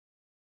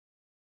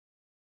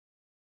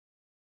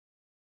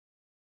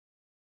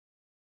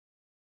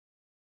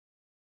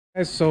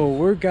Guys, so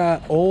we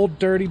got old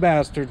dirty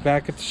bastard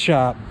back at the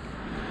shop.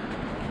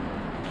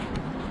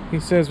 He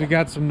says we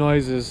got some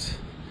noises.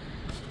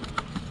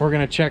 We're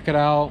gonna check it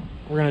out.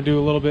 We're gonna do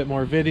a little bit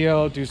more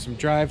video, do some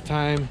drive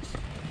time.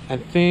 I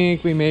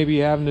think we may be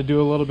having to do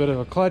a little bit of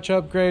a clutch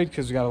upgrade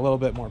because we got a little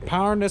bit more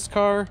power in this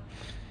car.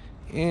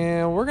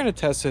 And we're gonna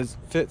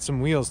fit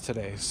some wheels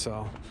today.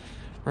 So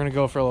we're gonna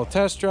go for a little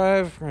test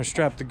drive. We're gonna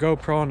strap the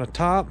GoPro on the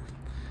top,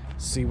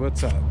 see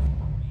what's up.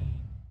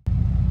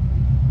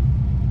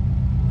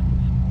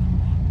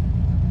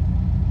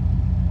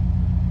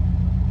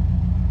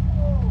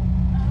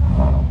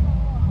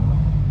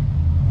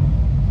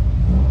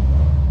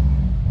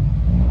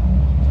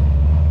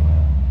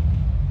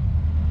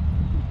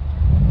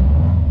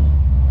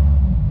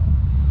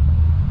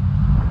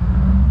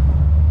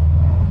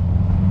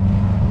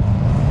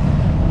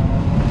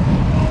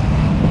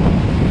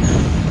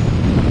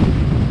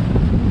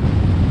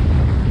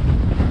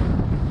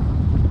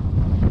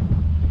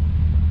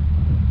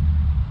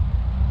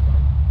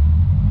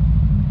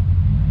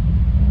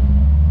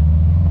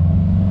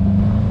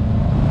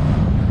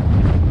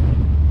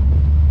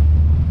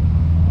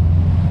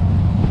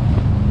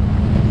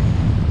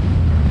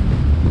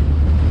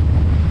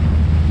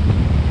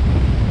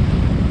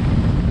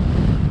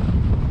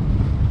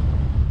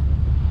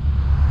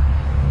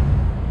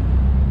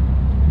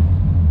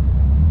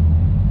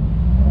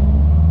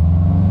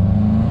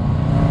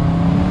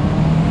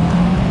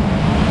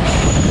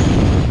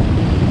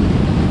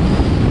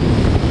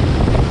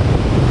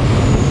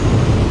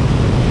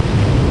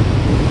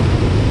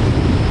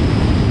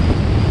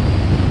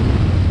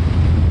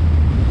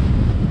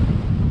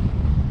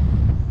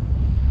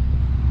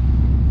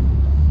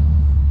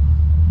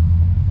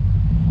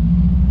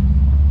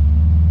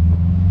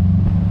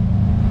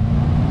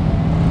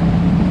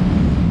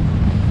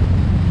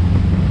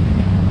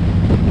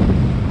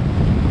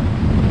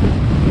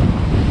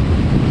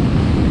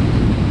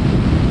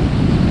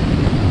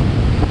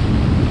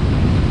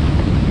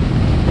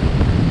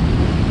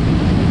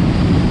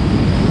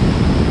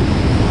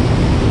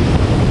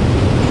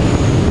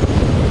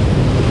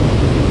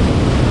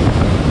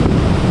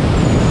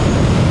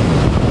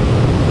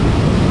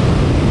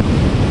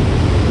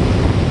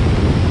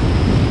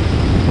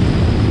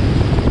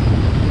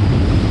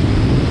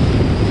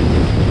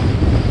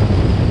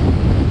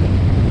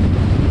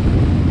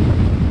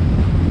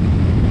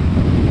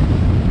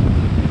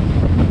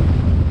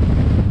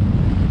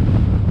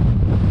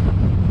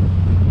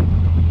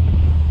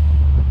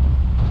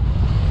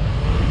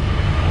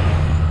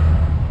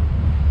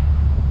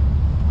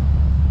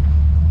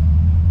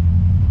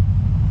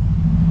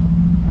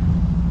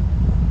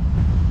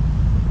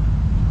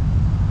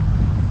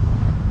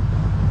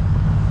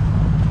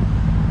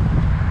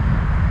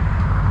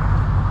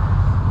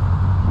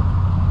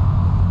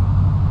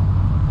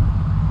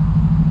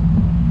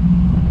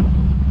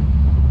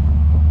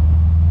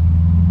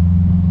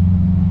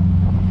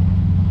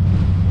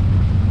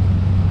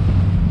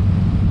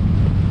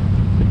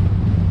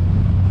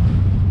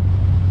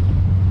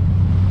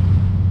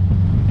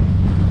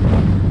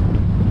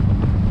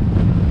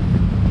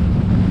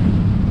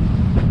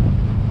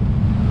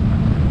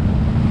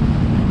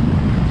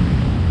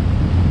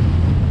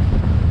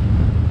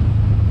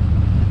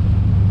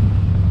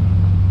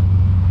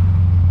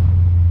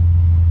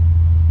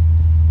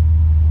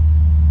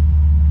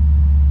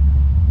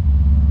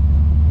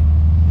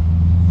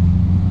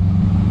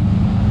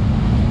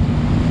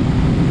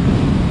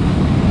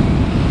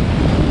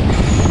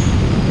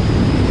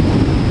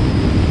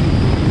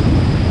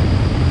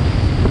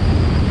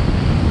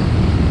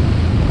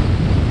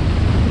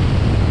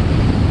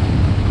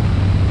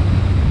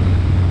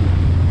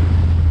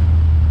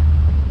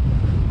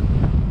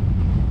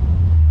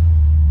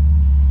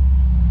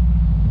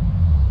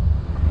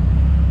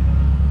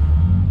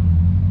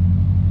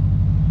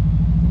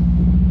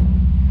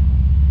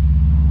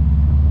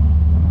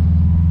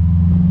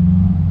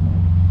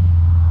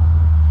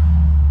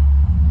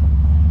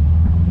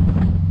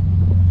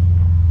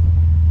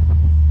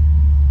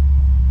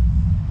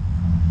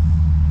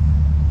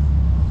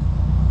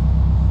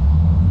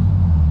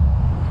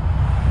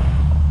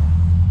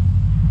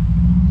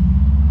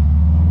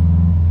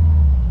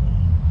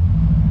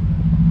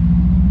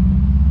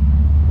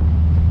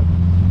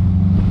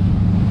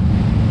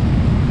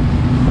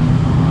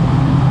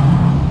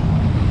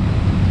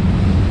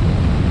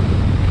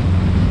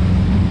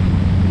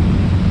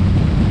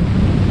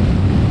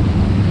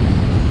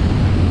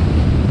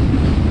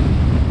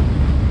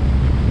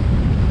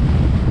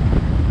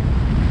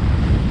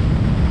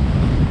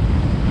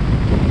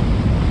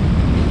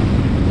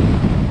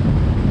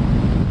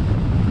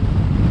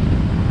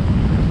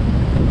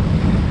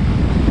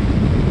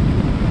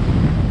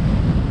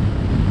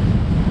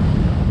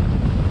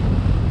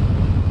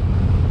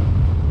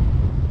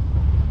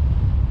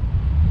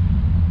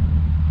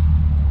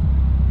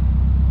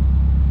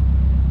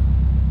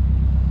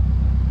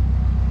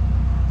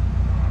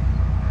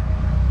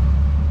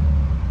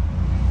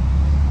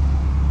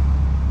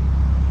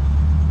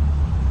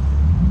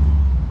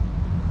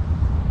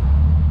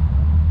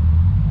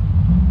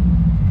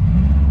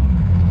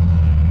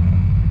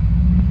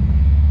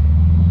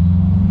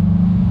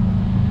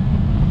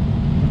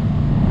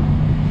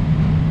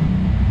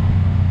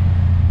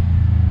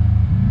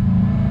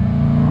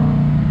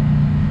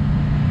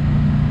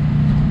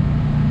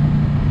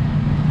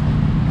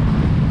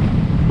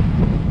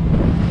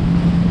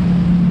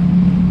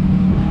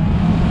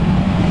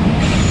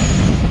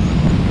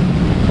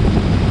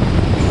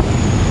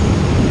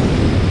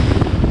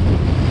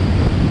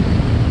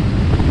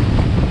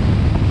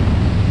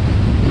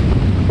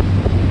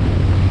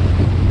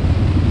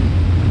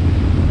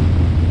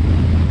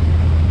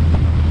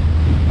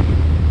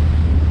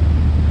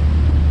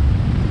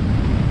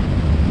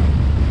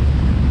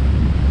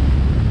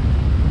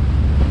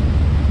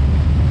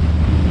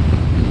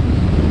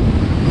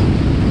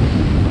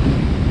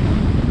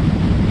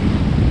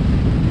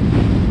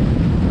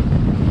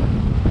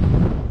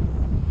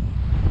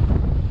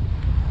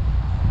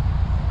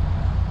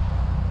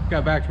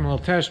 Got back from a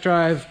little test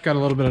drive. Got a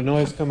little bit of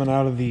noise coming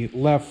out of the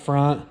left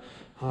front.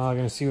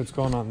 Gonna see what's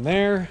going on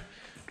there.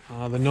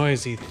 The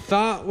noise he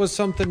thought was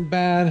something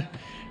bad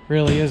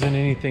really isn't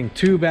anything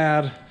too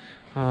bad.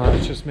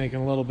 It's just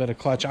making a little bit of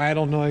clutch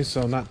idle noise,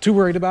 so I'm not too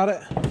worried about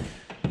it.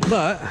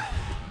 But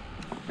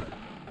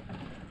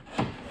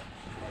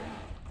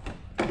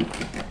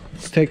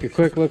let's take a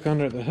quick look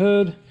under the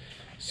hood,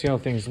 see how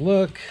things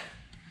look.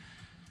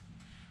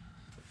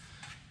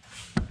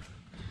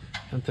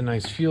 Got the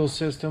nice fuel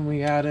system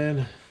we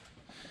added,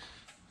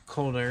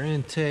 cold air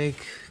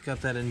intake, got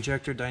that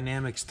injector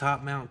dynamics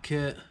top mount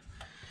kit,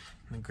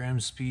 and the gram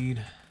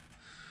speed.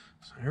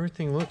 So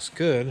everything looks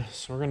good.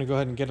 So we're gonna go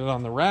ahead and get it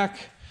on the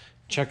rack,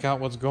 check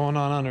out what's going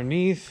on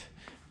underneath,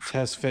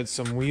 test fit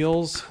some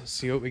wheels,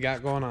 see what we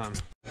got going on.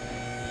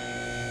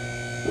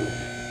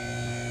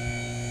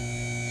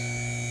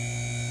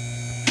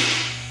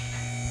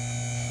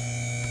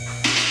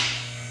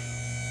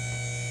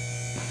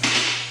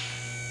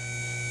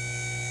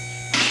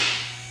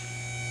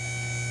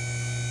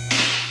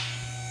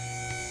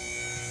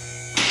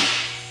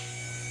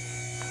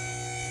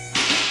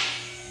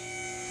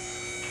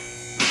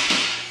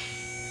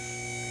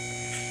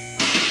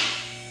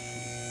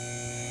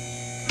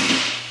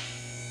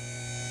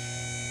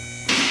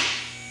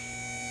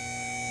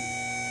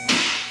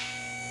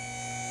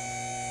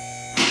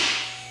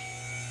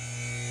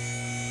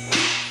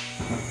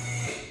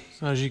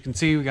 So as you can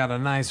see, we got a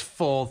nice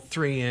full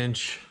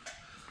 3-inch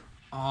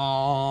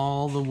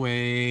all the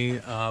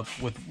way up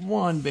with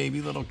one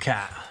baby little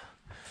cat.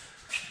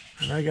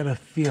 And I got a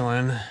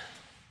feeling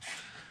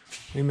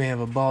we may have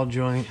a ball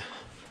joint,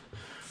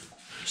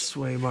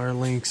 sway bar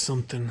link,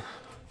 something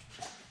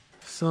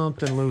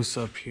loose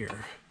up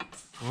here.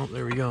 Oh,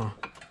 there we go.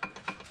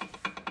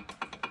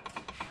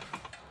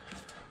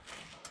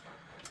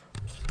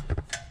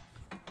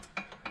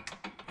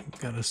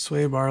 Got a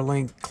sway bar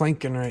link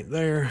clinking right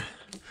there.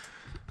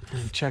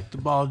 And check the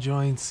ball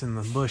joints and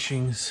the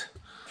bushings.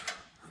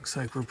 Looks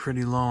like we're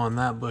pretty low on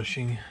that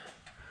bushing.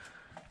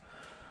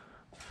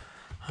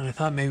 And I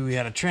thought maybe we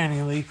had a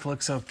tranny leak.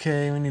 Looks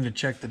okay. We need to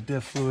check the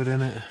diff fluid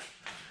in it.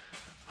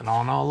 But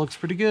all in all, looks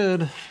pretty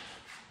good.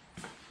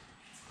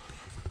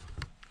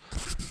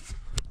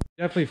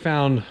 Definitely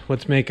found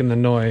what's making the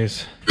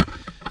noise.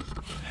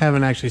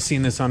 Haven't actually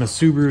seen this on a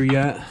Subaru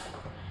yet.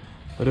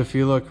 But if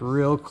you look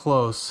real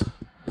close,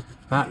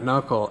 that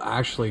knuckle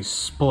actually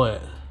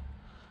split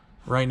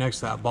right next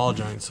to that ball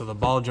joint. So the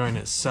ball joint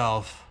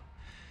itself,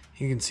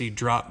 you can see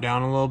drop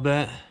down a little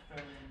bit,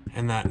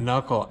 and that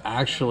knuckle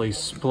actually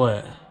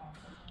split.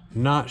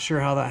 Not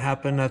sure how that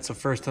happened. That's the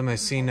first time I've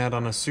seen that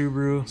on a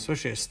Subaru,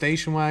 especially a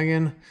station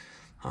wagon.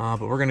 But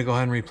we're gonna go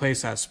ahead and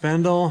replace that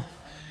spindle,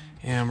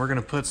 and we're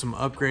gonna put some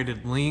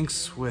upgraded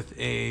links with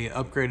a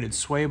upgraded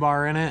sway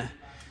bar in it,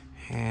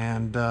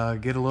 and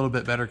get a little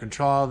bit better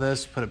control of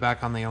this, put it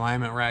back on the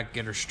alignment rack,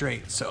 get her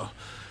straight. So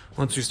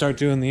once we start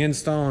doing the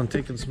install and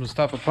taking some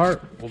stuff apart,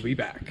 we'll be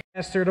back.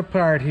 Tested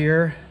apart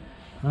here.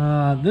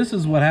 This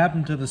is what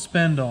happened to the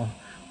spindle.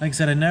 Like I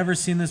said, I'd never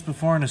seen this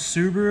before in a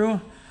Subaru,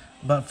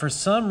 but for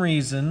some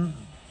reason,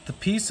 the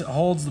piece that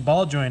holds the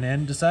ball joint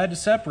in decided to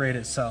separate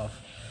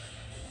itself.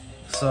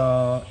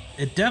 So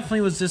it definitely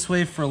was this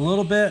way for a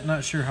little bit,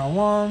 not sure how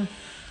long,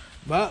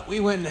 but we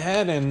went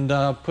ahead and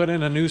put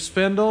in a new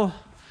spindle.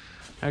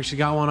 Actually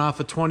got one off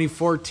of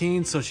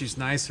 2014, so she's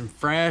nice and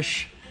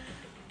fresh.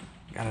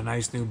 Got a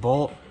nice new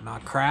bolt,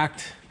 not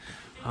cracked.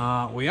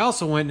 We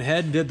also went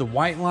ahead and did the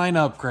white line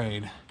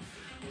upgrade.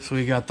 So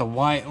we got the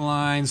white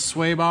line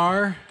sway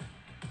bar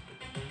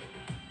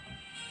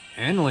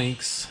and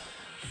links,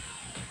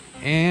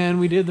 and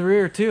we did the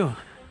rear too.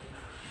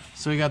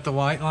 So we got the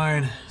white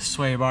line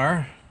sway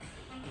bar,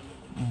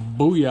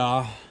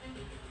 booyah,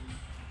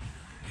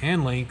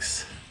 and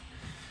links.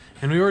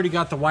 And we already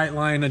got the white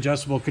line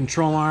adjustable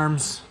control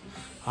arms.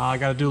 I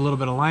got to do a little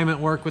bit of alignment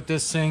work with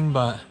this thing,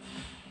 but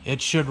it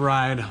should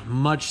ride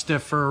much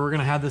stiffer. We're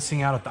gonna have this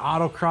thing out at the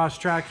autocross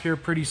track here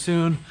pretty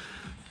soon.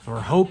 We're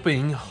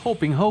hoping.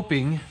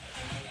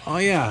 Oh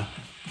yeah,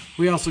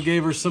 we also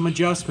gave her some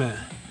adjustment.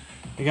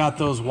 We got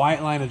those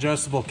white line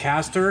adjustable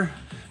caster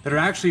that are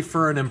actually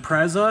for an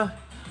Impreza,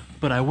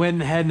 but I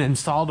went ahead and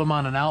installed them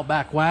on an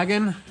Outback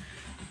wagon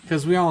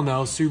because we all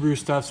know Subaru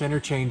stuff's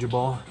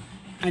interchangeable.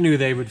 I knew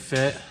they would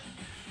fit,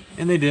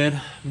 and they did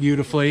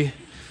beautifully.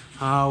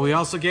 We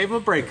also gave them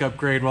a brake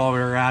upgrade while we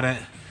were at it.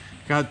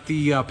 Got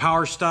the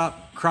power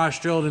stop cross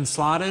drilled and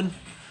slotted,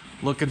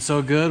 looking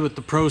so good with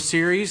the Pro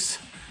Series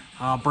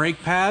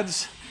brake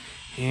pads,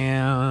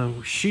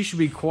 and she should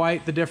be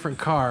quite the different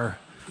car.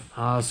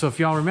 So if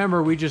y'all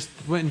remember, we just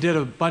went and did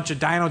a bunch of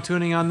dyno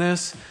tuning on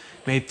this,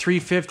 made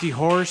 350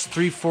 horse,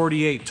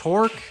 348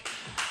 torque.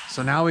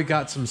 So now we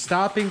got some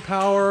stopping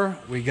power,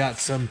 we got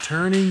some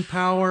turning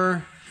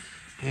power,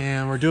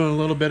 and we're doing a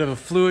little bit of a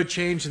fluid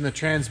change in the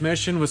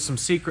transmission with some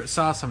secret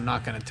sauce I'm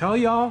not gonna tell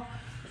y'all.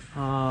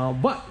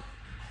 But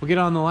we'll get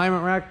on the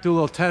alignment rack, do a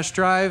little test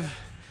drive,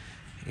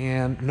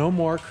 and no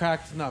more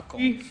cracked knuckle.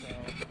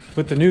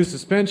 With the new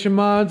suspension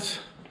mods,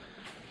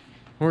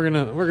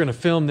 we're gonna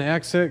film the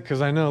exit because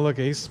I know, look,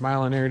 he's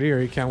smiling ear to ear.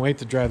 He can't wait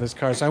to drive this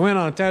car. So I went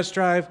on a test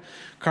drive.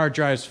 Car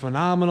drives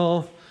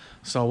phenomenal.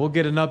 So we'll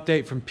get an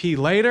update from P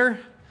later.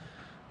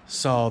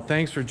 So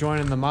thanks for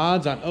joining the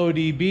mods on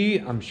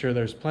ODB. I'm sure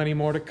there's plenty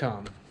more to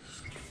come.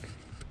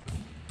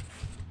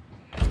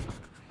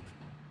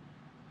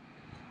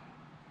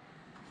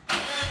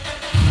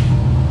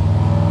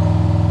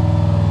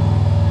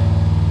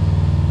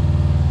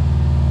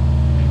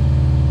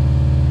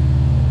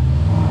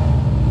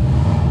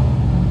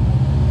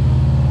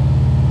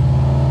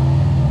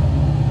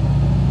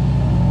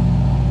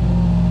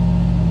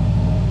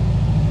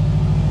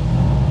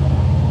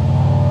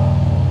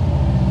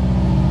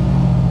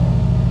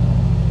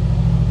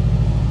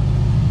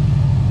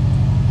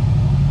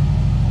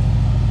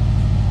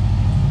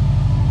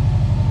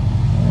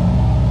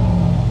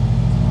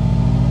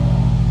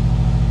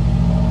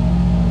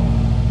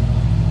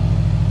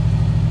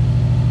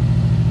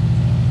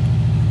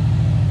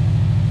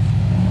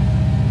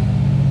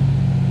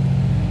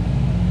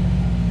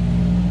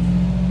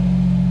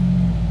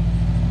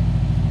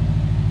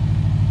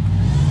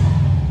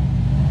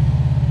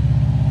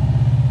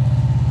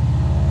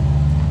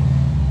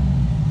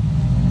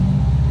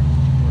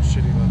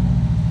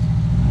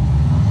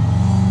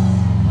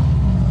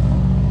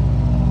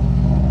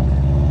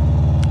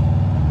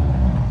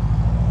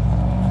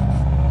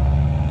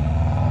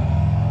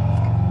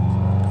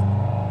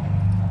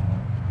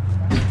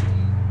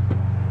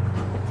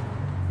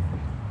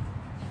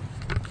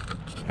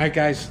 All right,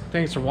 guys,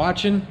 thanks for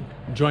watching.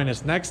 Join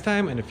us next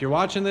time. And if you're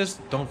watching this,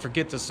 don't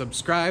forget to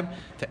subscribe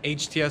to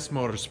HTS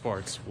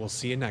Motorsports. We'll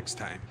see you next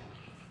time.